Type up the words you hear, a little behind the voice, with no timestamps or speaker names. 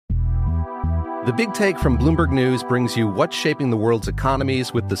The Big Take from Bloomberg News brings you what's shaping the world's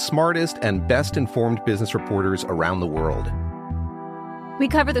economies with the smartest and best-informed business reporters around the world. We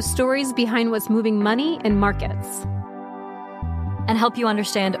cover the stories behind what's moving money and markets, and help you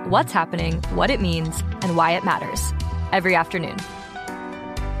understand what's happening, what it means, and why it matters every afternoon.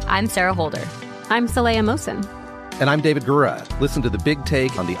 I'm Sarah Holder. I'm Saleha Mohsin. And I'm David Gura. Listen to The Big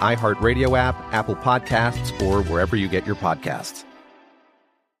Take on the iHeartRadio app, Apple Podcasts, or wherever you get your podcasts.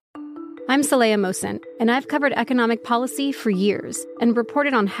 I'm Saleha Mohsin, and I've covered economic policy for years and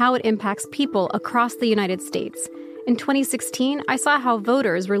reported on how it impacts people across the United States. In 2016, I saw how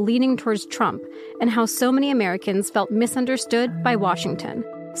voters were leaning towards Trump and how so many Americans felt misunderstood by Washington.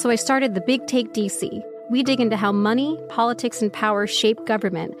 So I started The Big Take DC. We dig into how money, politics, and power shape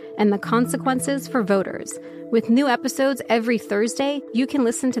government and the consequences for voters. With new episodes every Thursday, you can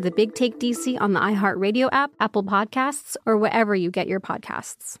listen to The Big Take DC on the iHeartRadio app, Apple Podcasts, or wherever you get your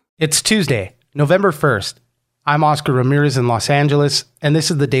podcasts. It's Tuesday, November 1st. I'm Oscar Ramirez in Los Angeles, and this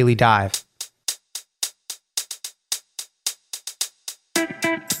is The Daily Dive.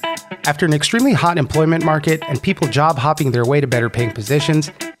 After an extremely hot employment market and people job hopping their way to better paying positions,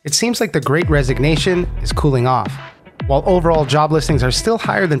 it seems like the Great Resignation is cooling off. While overall job listings are still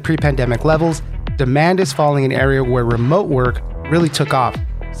higher than pre-pandemic levels, demand is falling in an area where remote work really took off,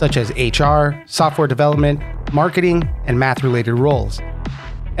 such as HR, software development, marketing, and math-related roles.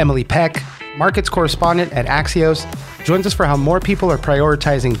 Emily Peck, markets correspondent at Axios, joins us for how more people are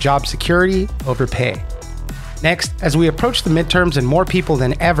prioritizing job security over pay. Next, as we approach the midterms and more people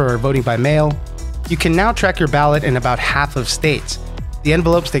than ever are voting by mail, you can now track your ballot in about half of states. The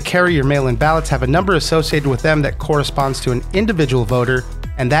envelopes that carry your mail-in ballots have a number associated with them that corresponds to an individual voter,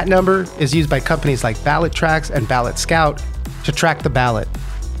 and that number is used by companies like Ballot Tracks and Ballot Scout to track the ballot.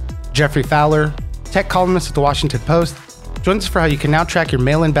 Jeffrey Fowler, tech columnist at The Washington Post, joins us for how you can now track your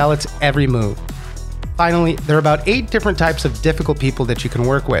mail-in ballots every move. Finally, there are about 8 different types of difficult people that you can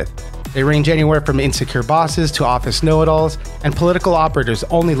work with. They range anywhere from insecure bosses to office know-it-alls and political operators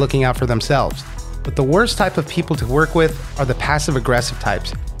only looking out for themselves. But the worst type of people to work with are the passive-aggressive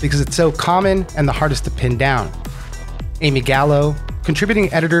types because it's so common and the hardest to pin down. Amy Gallo,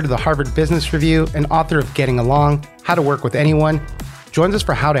 contributing editor to the Harvard Business Review and author of Getting Along, How to Work with Anyone, joins us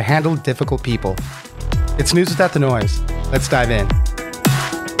for how to handle difficult people. It's news without the noise. Let's dive in.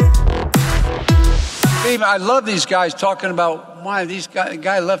 Dave, I love these guys talking about why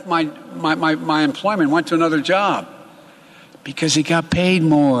guy left my employment, went to another job. Because he got paid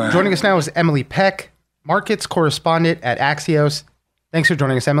more. Joining us now is Emily Peck, markets correspondent at Axios. Thanks for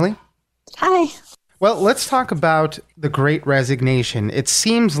joining us, Emily. Hi. Well, let's talk about the Great Resignation. It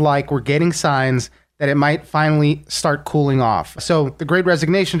seems like we're getting signs that it might finally start cooling off. So the Great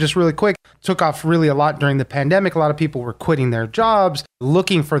Resignation, just really quick, took off really a lot during the pandemic. A lot of people were quitting their jobs,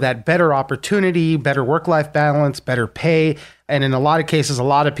 looking for that better opportunity, better work-life balance, better pay. And in a lot of cases, a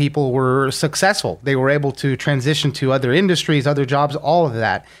lot of people were successful. They were able to transition to other industries, other jobs, all of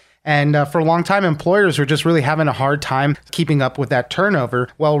that. And for a long time, employers were just really having a hard time keeping up with that turnover.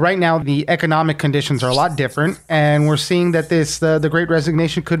 Well, right now, the economic conditions are a lot different, and we're seeing that the Great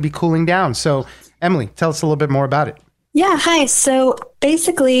Resignation could be cooling down. So, Emily, tell us a little bit more about it. Yeah, hi. So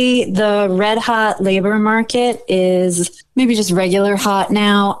basically, the red hot labor market is maybe just regular hot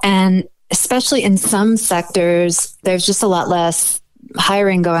now. And especially in some sectors, there's just a lot less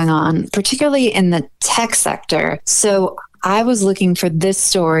hiring going on, particularly in the tech sector. So I was looking for this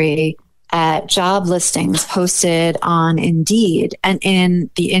story at job listings posted on Indeed and in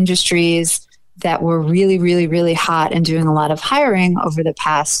the industries that were really, really, really hot and doing a lot of hiring over the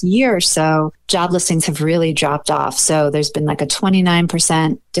past year or so. Job listings have really dropped off. So there's been like a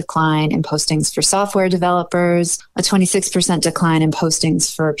 29% decline in postings for software developers, a 26% decline in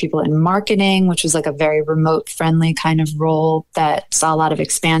postings for people in marketing, which was like a very remote friendly kind of role that saw a lot of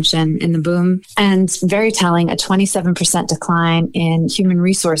expansion in the boom. And very telling, a 27% decline in human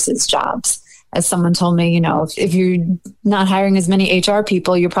resources jobs. As someone told me, if you're not hiring as many HR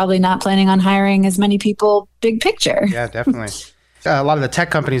people, you're probably not planning on hiring as many people big picture. Yeah, definitely. A lot of the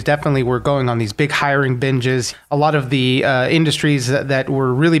tech companies definitely were going on these big hiring binges. A lot of the industries that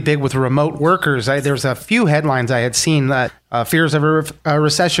were really big with remote workers, there's a few headlines I had seen that fears of a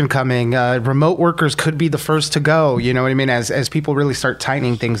recession coming. Remote workers could be the first to go, you know what I mean, as people really start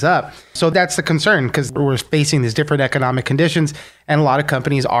tightening things up. So that's the concern because we're facing these different economic conditions and a lot of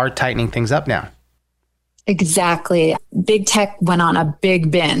companies are tightening things up now. Exactly. Big tech went on a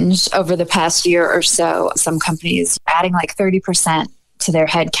big binge over the past year or so. Some companies adding like 30% to their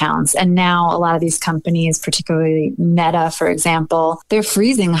headcounts. And now a lot of these companies, particularly Meta, for example, they're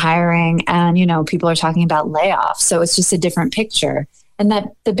freezing hiring and, people are talking about layoffs. So it's just a different picture. And that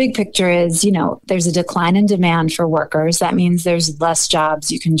the big picture is, there's a decline in demand for workers. That means there's less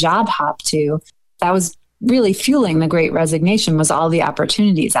jobs you can job hop to. That was really fueling the Great Resignation, was all the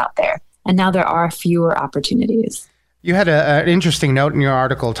opportunities out there. And now there are fewer opportunities. You had an interesting note in your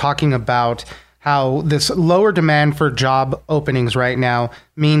article talking about how this lower demand for job openings right now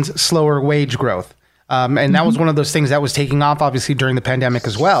means slower wage growth. And that was one of those things that was taking off, obviously, during the pandemic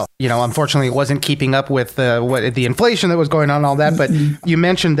as well. Unfortunately, it wasn't keeping up with the inflation that was going on and all that. But you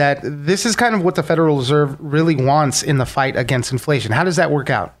mentioned that this is kind of what the Federal Reserve really wants in the fight against inflation. How does that work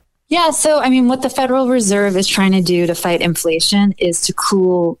out? Yeah. So, what the Federal Reserve is trying to do to fight inflation is to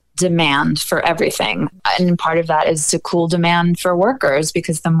cool demand for everything. And part of that is to cool demand for workers,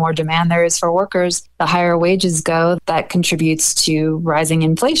 because the more demand there is for workers, the higher wages go. That contributes to rising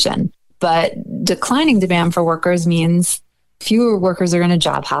inflation. But declining demand for workers means fewer workers are going to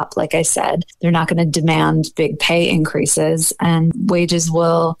job hop. Like I said, they're not going to demand big pay increases, and wages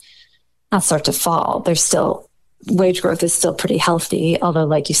will not start to fall. Wage growth is still pretty healthy, although,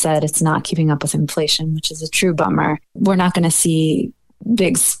 like you said, it's not keeping up with inflation, which is a true bummer. We're not going to see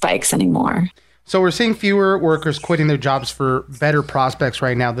big spikes anymore. So we're seeing fewer workers quitting their jobs for better prospects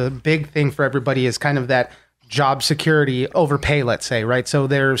right now. The big thing for everybody is kind of that job security over pay, let's say, right? So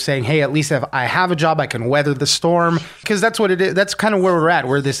they're saying, hey, at least if I have a job, I can weather the storm, because that's what it is. That's kind of where we're at.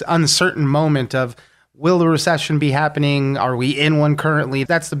 We're this uncertain moment of, will the recession be happening? Are we in one currently?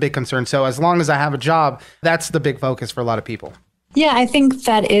 That's the big concern. So as long as I have a job, that's the big focus for a lot of people. Yeah, I think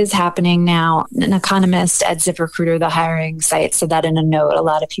that is happening now. An economist at ZipRecruiter, the hiring site, said that in a note. A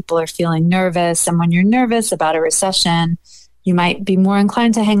lot of people are feeling nervous. And when you're nervous about a recession, you might be more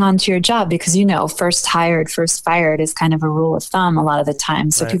inclined to hang on to your job because, first hired, first fired is kind of a rule of thumb a lot of the time.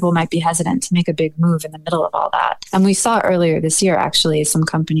 So people might be hesitant to make a big move in the middle of all that. And we saw earlier this year, actually, some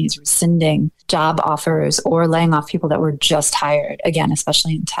companies rescinding job offers or laying off people that were just hired, again,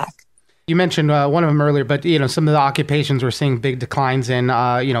 especially in tech. You mentioned one of them earlier, but, some of the occupations we're seeing big declines in,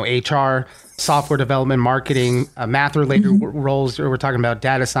 HR, software development, marketing, math-related roles. We're talking about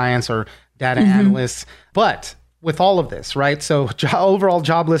data science or data analysts. But with all of this, right? So overall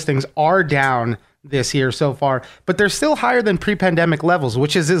job listings are down this year so far, but they're still higher than pre-pandemic levels,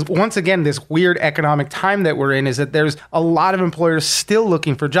 which is once again, this weird economic time that we're in, is that there's a lot of employers still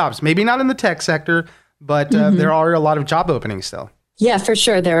looking for jobs. Maybe not in the tech sector, but there are a lot of job openings still. Yeah, for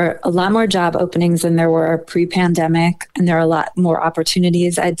sure. There are a lot more job openings than there were pre-pandemic, and there are a lot more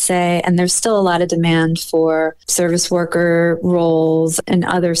opportunities, I'd say. And there's still a lot of demand for service worker roles and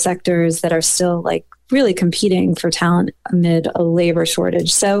other sectors that are still really competing for talent amid a labor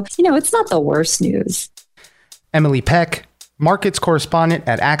shortage. So, it's not the worst news. Emily Peck, markets correspondent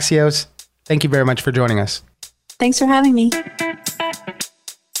at Axios. Thank you very much for joining us. Thanks for having me.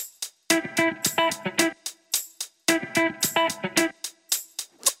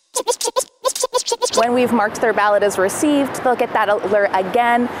 When we've marked their ballot as received, they'll get that alert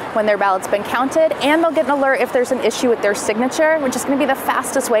again when their ballot's been counted, and they'll get an alert if there's an issue with their signature, which is going to be the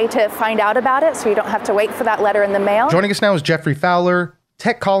fastest way to find out about it, so you don't have to wait for that letter in the mail. Joining us now is Jeffrey Fowler,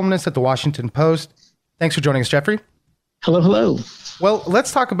 tech columnist at The Washington Post. Thanks for joining us, Jeffrey. Hello, hello. Well,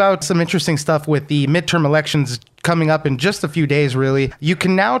 let's talk about some interesting stuff with the midterm elections coming up in just a few days, really. You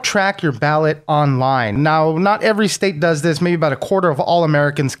can now track your ballot online. Now, not every state does this. Maybe about a quarter of all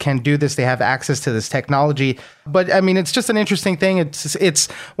Americans can do this. They have access to this technology. But it's just an interesting thing. It's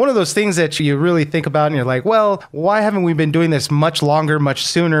one of those things that you really think about and you're like, well, why haven't we been doing this much longer, much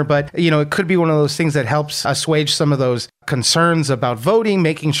sooner? But, it could be one of those things that helps assuage some of those concerns about voting,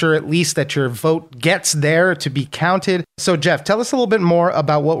 making sure at least that your vote gets there to be counted. So, Jeff, tell us a little bit more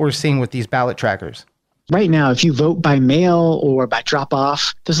about what we're seeing with these ballot trackers. Right now, if you vote by mail or by drop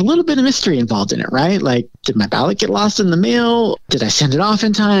off, there's a little bit of mystery involved in it, right? Like, did my ballot get lost in the mail? Did I send it off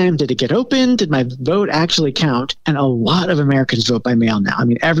in time? Did it get opened? Did my vote actually count? And a lot of Americans vote by mail now.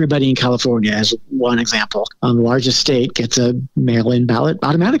 Everybody in California, as one example, the largest state, gets a mail-in ballot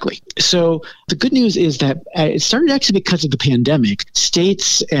automatically. So the good news is that it started actually because of the pandemic.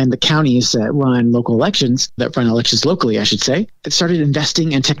 States and the counties that run elections locally, I should say, it started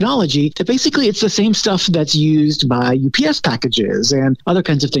investing in technology that basically it's the same stuff that's used by UPS packages and other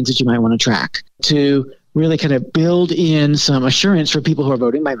kinds of things that you might want to track to really kind of build in some assurance for people who are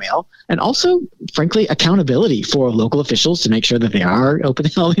voting by mail, and also, frankly, accountability for local officials to make sure that they are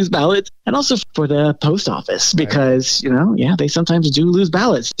opening all these ballots, and also for the post office, because, they sometimes do lose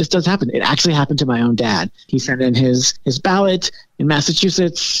ballots. This does happen. It actually happened to my own dad. He sent in his ballot in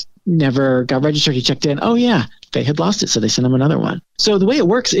Massachusetts. never got registered. He checked in. Oh, yeah, they had lost it. So they sent him another one. So the way it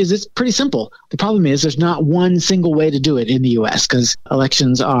works is it's pretty simple. The problem is there's not one single way to do it in the U.S. because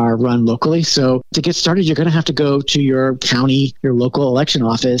elections are run locally. So to get started, you're going to have to go to your county, your local election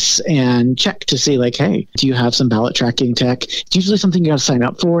office and check to see like, hey, do you have some ballot tracking tech? It's usually something you got to sign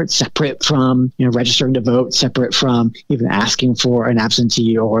up for. It's separate from, registering to vote, separate from even asking for an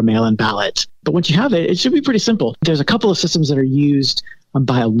absentee or a mail-in ballot. But once you have it, it should be pretty simple. There's a couple of systems that are used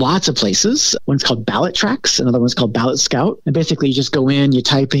by lots of places. One's called Ballot Tracks, another one's called Ballot Scout. And basically you just go in, you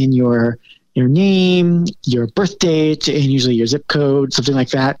type in your name, your birth date, and usually your zip code, something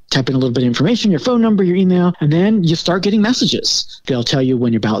like that. Type in a little bit of information, your phone number, your email, and then you start getting messages. They'll tell you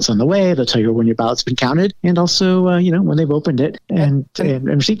when your ballot's on the way. They'll tell you when your ballot's been counted, and also, when they've opened it and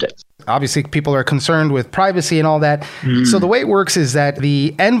received it. Obviously, people are concerned with privacy and all that. So the way it works is that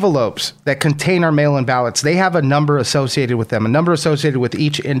the envelopes that contain our mail-in ballots, they have a number associated with them, a number associated with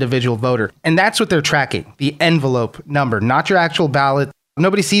each individual voter. And that's what they're tracking, the envelope number, not your actual ballot.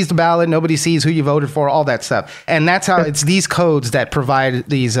 Nobody sees the ballot. Nobody sees who you voted for, all that stuff. And that's how it's these codes that provide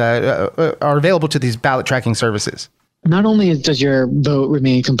these are available to these ballot tracking services. Not only does your vote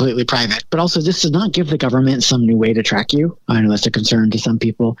remain completely private, but also this does not give the government some new way to track you. I know that's a concern to some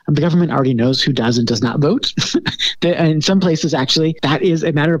people. And the government already knows who does and does not vote. In some places, actually, that is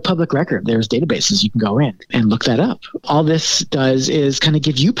a matter of public record. There's databases you can go in and look that up. All this does is kind of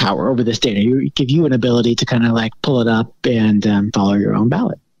give you power over this data. Give you an ability to kind of like pull it up and follow your own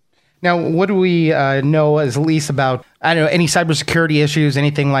ballot. Now, what do we know at least about, any cybersecurity issues,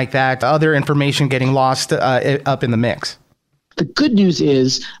 anything like that, other information getting lost up in the mix? The good news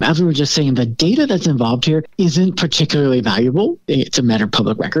is, as we were just saying, the data that's involved here isn't particularly valuable. It's a matter of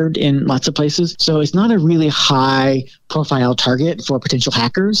public record in lots of places. So it's not a really high profile target for potential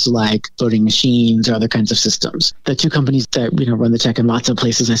hackers like voting machines or other kinds of systems. The two companies that run the tech in lots of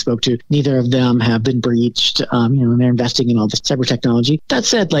places I spoke to, neither of them have been breached. And they're investing in all this cyber technology. That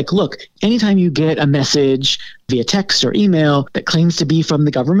said, look, anytime you get a message via text or email that claims to be from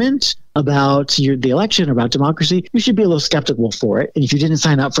the government about the election or about democracy, you should be a little skeptical for it. And if you didn't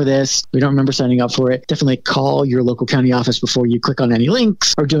sign up for this, we don't remember signing up for it, definitely call your local county office before you click on any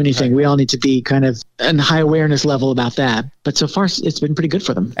links or do anything. Right. We all need to be kind of in high awareness level about that. But so far, it's been pretty good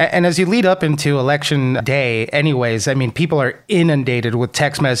for them. And as you lead up into election day anyways, people are inundated with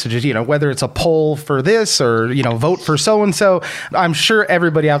text messages, whether it's a poll for this or, vote for so-and-so. I'm sure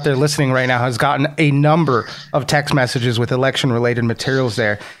everybody out there listening right now has gotten a number of text messages with election-related materials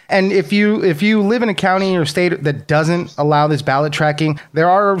there. And if you live in a county or state that doesn't allow this ballot tracking, there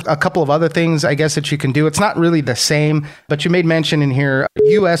are a couple of other things, I guess, that you can do. It's not really the same, but you made mention in here,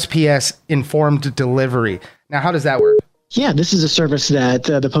 USPS informed delivery. Now, how does that work? Yeah, this is a service that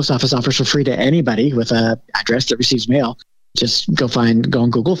the post office offers for free to anybody with an address that receives mail. Just go on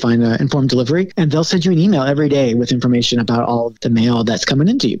Google, find informed delivery, and they'll send you an email every day with information about all of the mail that's coming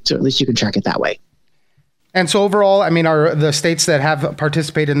into you. So at least you can track it that way. And so overall, are the states that have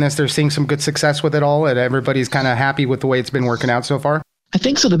participated in this, they're seeing some good success with it all, and everybody's kind of happy with the way it's been working out so far? I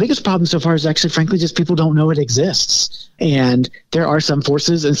think so. The biggest problem so far is actually, frankly, just people don't know it exists. And there are some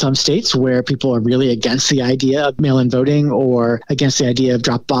forces in some states where people are really against the idea of mail-in voting or against the idea of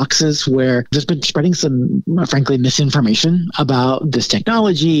drop boxes, where there's been spreading some, frankly, misinformation about this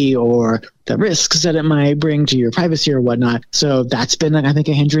technology or the risks that it might bring to your privacy or whatnot. So that's been, I think,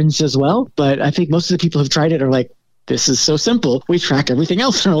 a hindrance as well. But I think most of the people who've tried it are like, this is so simple. We track everything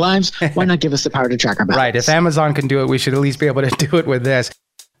else in our lives. Why not give us the power to track our ballots? Right. If Amazon can do it, we should at least be able to do it with this.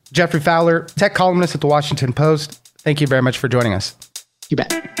 Jeffrey Fowler, tech columnist at the Washington Post. Thank you very much for joining us. You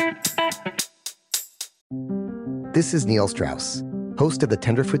bet. This is Neil Strauss, host of the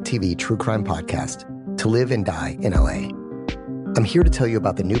Tenderfoot TV True Crime Podcast, To Live and Die in LA. I'm here to tell you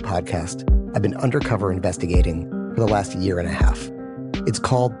about the new podcast I've been undercover investigating for the last year and a half. It's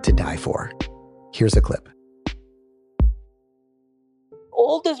called To Die For. Here's a clip.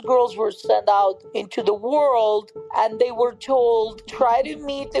 All these girls were sent out into the world and they were told, try to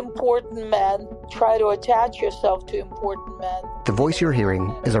meet important men, try to attach yourself to important men. The voice you're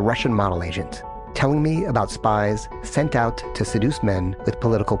hearing is a Russian model agent telling me about spies sent out to seduce men with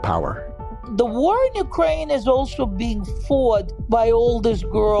political power. The war in Ukraine is also being fought by all these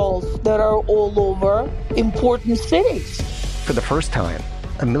girls that are all over important cities. For the first time,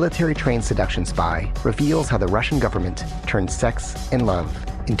 a military-trained seduction spy reveals how the Russian government turned sex and love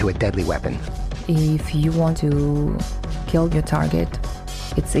into a deadly weapon. If you want to kill your target,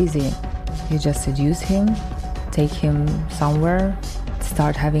 it's easy. You just seduce him, take him somewhere,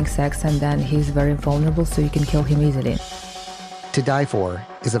 start having sex, and then he's very vulnerable, so you can kill him easily. To Die For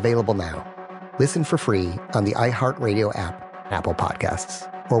is available now. Listen for free on the iHeartRadio app, Apple Podcasts,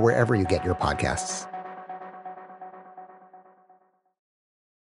 or wherever you get your podcasts.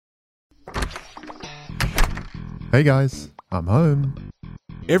 Hey guys, I'm home.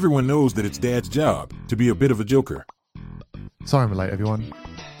 Everyone knows that it's Dad's job to be a bit of a joker. Sorry I'm late, everyone.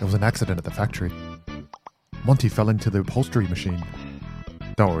 There was an accident at the factory. Monty fell into the upholstery machine.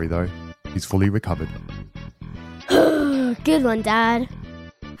 Don't worry though, he's fully recovered. Good one, Dad.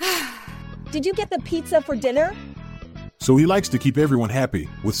 Did you get the pizza for dinner? So he likes to keep everyone happy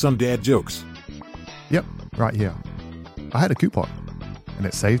with some dad jokes. Yep, right here. I had a coupon, and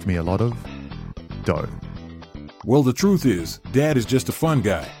it saved me a lot of dough. Well, the truth is, Dad is just a fun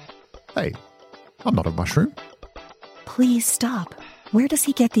guy. Hey, I'm not a mushroom. Please stop. Where does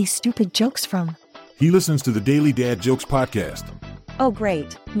he get these stupid jokes from? He listens to the Daily Dad Jokes podcast. Oh,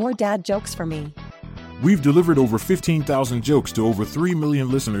 great. More dad jokes for me. We've delivered over 15,000 jokes to over 3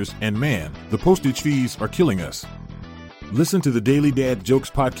 million listeners, and man, the postage fees are killing us. Listen to the Daily Dad Jokes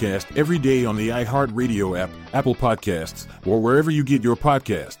podcast every day on the iHeartRadio app, Apple Podcasts, or wherever you get your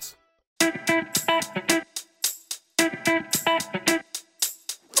podcasts.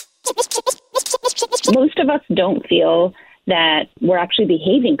 Most of us don't feel that we're actually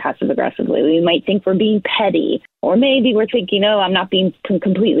behaving passive-aggressively. We might think we're being petty, or maybe we're thinking, oh, I'm not being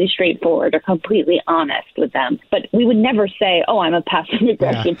completely straightforward or completely honest with them. But we would never say, oh, I'm a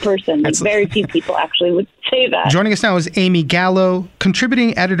passive-aggressive person. Like, very few people actually would say that. Joining us now is Amy Gallo,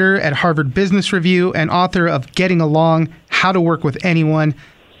 contributing editor at Harvard Business Review and author of Getting Along, How to Work with Anyone.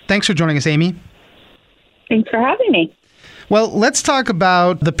 Thanks for joining us, Amy. Thanks for having me. Well, let's talk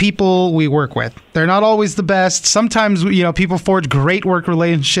about the people we work with. They're not always the best. Sometimes, people forge great work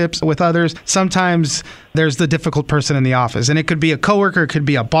relationships with others. Sometimes there's the difficult person in the office, and it could be a coworker, it could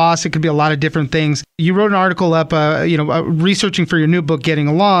be a boss, it could be a lot of different things. You wrote an article up, researching for your new book, Getting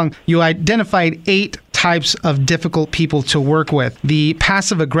Along. You identified 8 types of difficult people to work with. The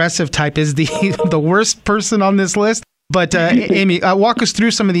passive-aggressive type is the worst person on this list. But Amy, walk us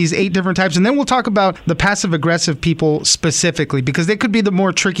through some of these 8 different types, and then we'll talk about the passive-aggressive people specifically, because they could be one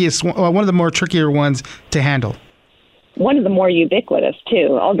of the more trickier ones to handle. One of the more ubiquitous,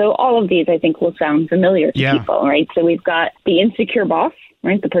 too, although all of these, I think, will sound familiar to people, right? So we've got the insecure boss,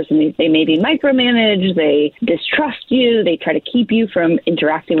 right? The person, they maybe micromanage, they distrust you, they try to keep you from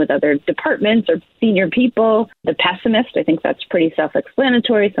interacting with other departments or senior people. The pessimist, I think that's pretty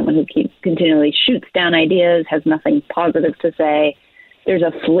self-explanatory, someone who continually shoots down ideas, has nothing positive to say. There's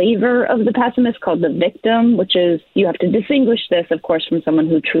a flavor of the pessimist called the victim, which is, you have to distinguish this, of course, from someone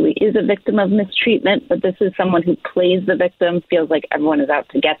who truly is a victim of mistreatment, but this is someone who plays the victim, feels like everyone is out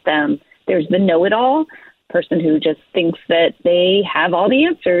to get them. There's the know-it-all, person who just thinks that they have all the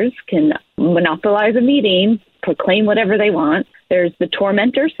answers, can monopolize a meeting, proclaim whatever they want. There's the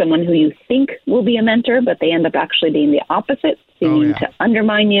tormentor, someone who you think will be a mentor, but they end up actually being the opposite, seeming to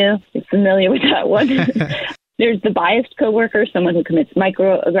undermine you. You're familiar with that one. There's the biased coworker, someone who commits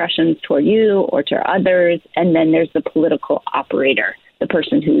microaggressions toward you or to others. And then there's the political operator, the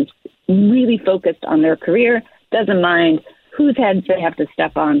person who's really focused on their career, doesn't mind whose heads they have to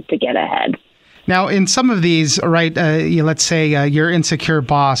step on to get ahead. Now, in some of these, right, let's say your insecure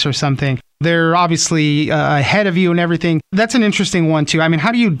boss or something, they're obviously ahead of you and everything. That's an interesting one, too. I mean,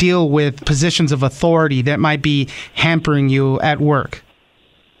 how do you deal with positions of authority that might be hampering you at work?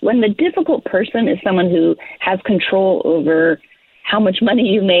 When the difficult person is someone who has control over how much money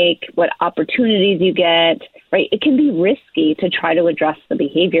you make, what opportunities you get, right? It can be risky to try to address the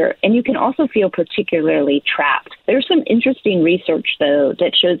behavior, and you can also feel particularly trapped. There's some interesting research, though,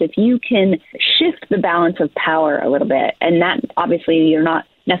 that shows if you can shift the balance of power a little bit, and that obviously you're not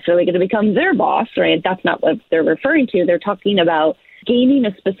necessarily going to become their boss, right? That's not what they're referring to. They're talking about gaining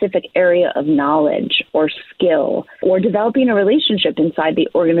a specific area of knowledge or skill or developing a relationship inside the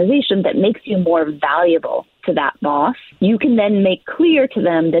organization that makes you more valuable to that boss. You can then make clear to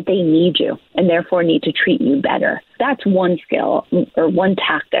them that they need you and therefore need to treat you better. That's one skill or one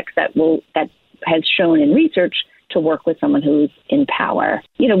tactic that has shown in research to work with someone who's in power.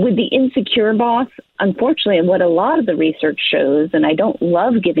 With the insecure boss, unfortunately, what a lot of the research shows, and I don't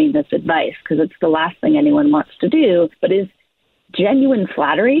love giving this advice because it's the last thing anyone wants to do, but is genuine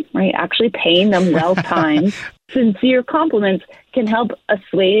flattery, right? Actually paying them well-timed, sincere compliments can help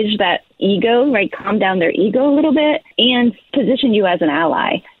assuage that ego, right? Calm down their ego a little bit and position you as an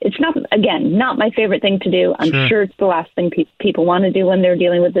ally. It's not my favorite thing to do. I'm sure it's the last thing people want to do when they're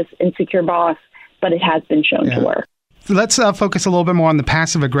dealing with this insecure boss, but it has been shown to work. Let's focus a little bit more on the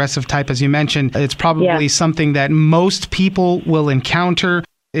passive-aggressive type. As you mentioned, it's probably something that most people will encounter.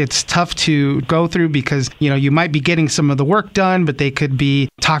 It's tough to go through because, you might be getting some of the work done, but they could be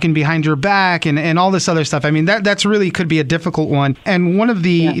talking behind your back and all this other stuff. I mean, that's really could be a difficult one. And one of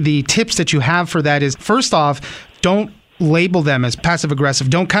the tips that you have for that is, first off, don't label them as passive aggressive.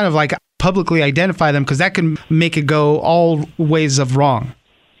 Don't kind of like publicly identify them, because that can make it go all ways of wrong.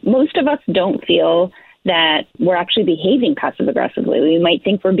 Most of us don't feel that we're actually behaving passive aggressively. We might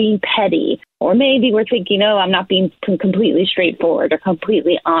think we're being petty, or maybe we're thinking, I'm not being completely straightforward or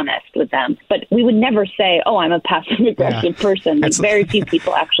completely honest with them. But we would never say, I'm a passive aggressive person. Like, very few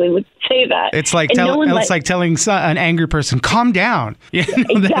people actually would say that. It's like like telling an angry person, calm down.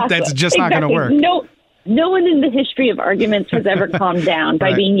 Exactly. That's just not going to work. No one in the history of arguments has ever calmed down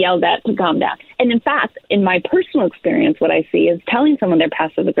by being yelled at to calm down. And in fact, in my personal experience, what I see is telling someone they're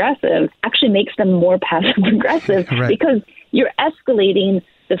passive aggressive actually makes them more passive aggressive because you're escalating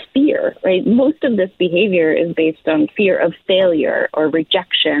the fear, right? Most of this behavior is based on fear of failure or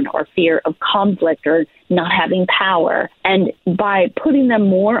rejection or fear of conflict or not having power. And by putting them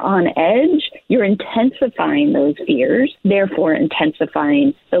more on edge, you're intensifying those fears, therefore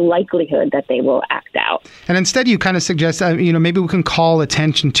intensifying the likelihood that they will act out. And instead, you kind of suggest, maybe we can call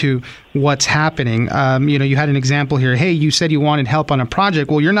attention to what's happening. You had an example here. Hey, you said you wanted help on a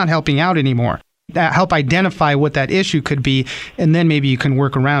project. Well, you're not helping out anymore. Help identify what that issue could be, and then maybe you can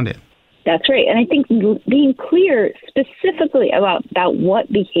work around it. That's right. And I think being clear specifically about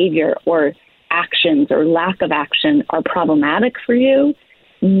what behavior or actions or lack of action are problematic for you,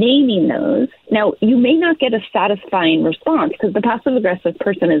 naming those. Now, you may not get a satisfying response because the passive-aggressive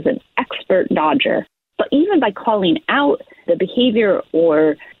person is an expert dodger. But even by calling out the behavior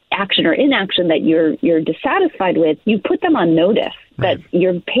or action or inaction that you're dissatisfied with, you put them on notice that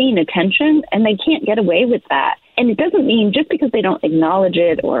you're paying attention, and they can't get away with that. And it doesn't mean just because they don't acknowledge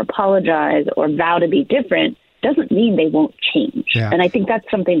it or apologize or vow to be different doesn't mean they won't change. Yeah. And I think that's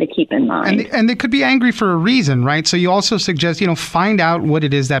something to keep in mind. And they could be angry for a reason, right? So you also suggest, find out what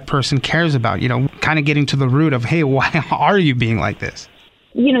it is that person cares about, kind of getting to the root of, hey, why are you being like this?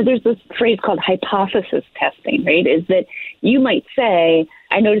 There's this phrase called hypothesis testing, right? Is that you might say,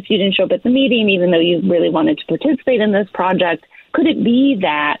 I noticed you didn't show up at the meeting, even though you really wanted to participate in this project. Could it be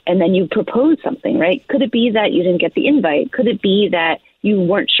that, and then you propose something, right? Could it be that you didn't get the invite? Could it be that you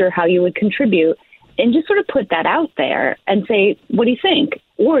weren't sure how you would contribute? And just sort of put that out there and say, what do you think?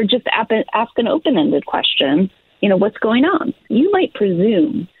 Or just ask an open-ended question, what's going on? You might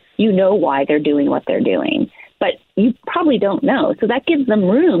presume you know why they're doing what they're doing, but you probably don't know. So that gives them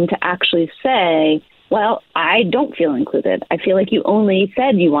room to actually say, well, I don't feel included. I feel like you only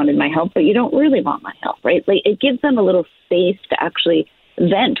said you wanted my help, but you don't really want my help, right? Like, it gives them a little space to actually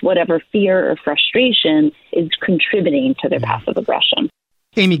vent whatever fear or frustration is contributing to their passive aggression.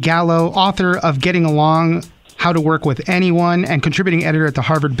 Amy Gallo, author of Getting Along, How to Work with Anyone, and contributing editor at the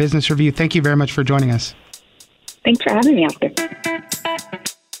Harvard Business Review. Thank you very much for joining us. Thanks for having me, Oscar.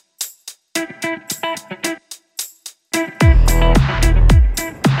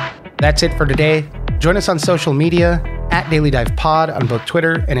 That's it for today. Join us on social media at Daily Dive Pod on both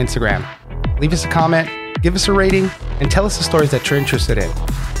Twitter and Instagram. Leave us a comment, give us a rating, and tell us the stories that you're interested in.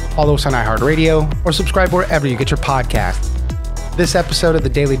 Follow us on iHeartRadio or subscribe wherever you get your podcasts. This episode of The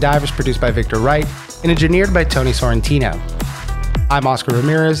Daily Dive is produced by Victor Wright and engineered by Tony Sorrentino. I'm Oscar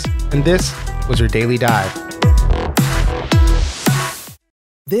Ramirez, and this was your Daily Dive.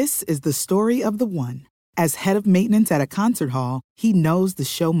 This is the story of the one. As head of maintenance at a concert hall, he knows the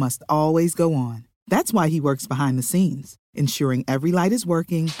show must always go on. That's why he works behind the scenes, ensuring every light is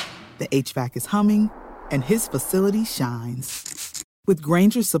working, the HVAC is humming, and his facility shines. With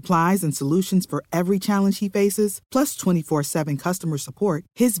Grainger's supplies and solutions for every challenge he faces, plus 24/7 customer support,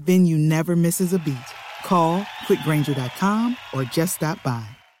 his venue never misses a beat. Call quickgrainger.com or just stop by.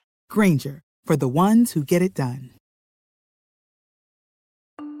 Grainger, for the ones who get it done.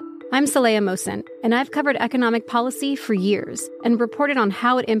 I'm Saleha Mohsen, and I've covered economic policy for years and reported on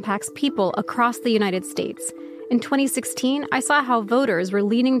how it impacts people across the United States. In 2016, I saw how voters were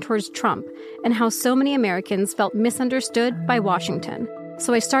leaning towards Trump and how so many Americans felt misunderstood by Washington.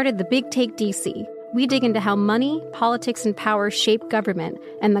 So I started The Big Take DC. We dig into how money, politics, and power shape government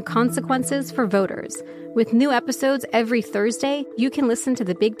and the consequences for voters. With new episodes every Thursday, you can listen to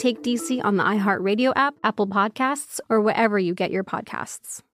The Big Take DC on the iHeartRadio app, Apple Podcasts, or wherever you get your podcasts.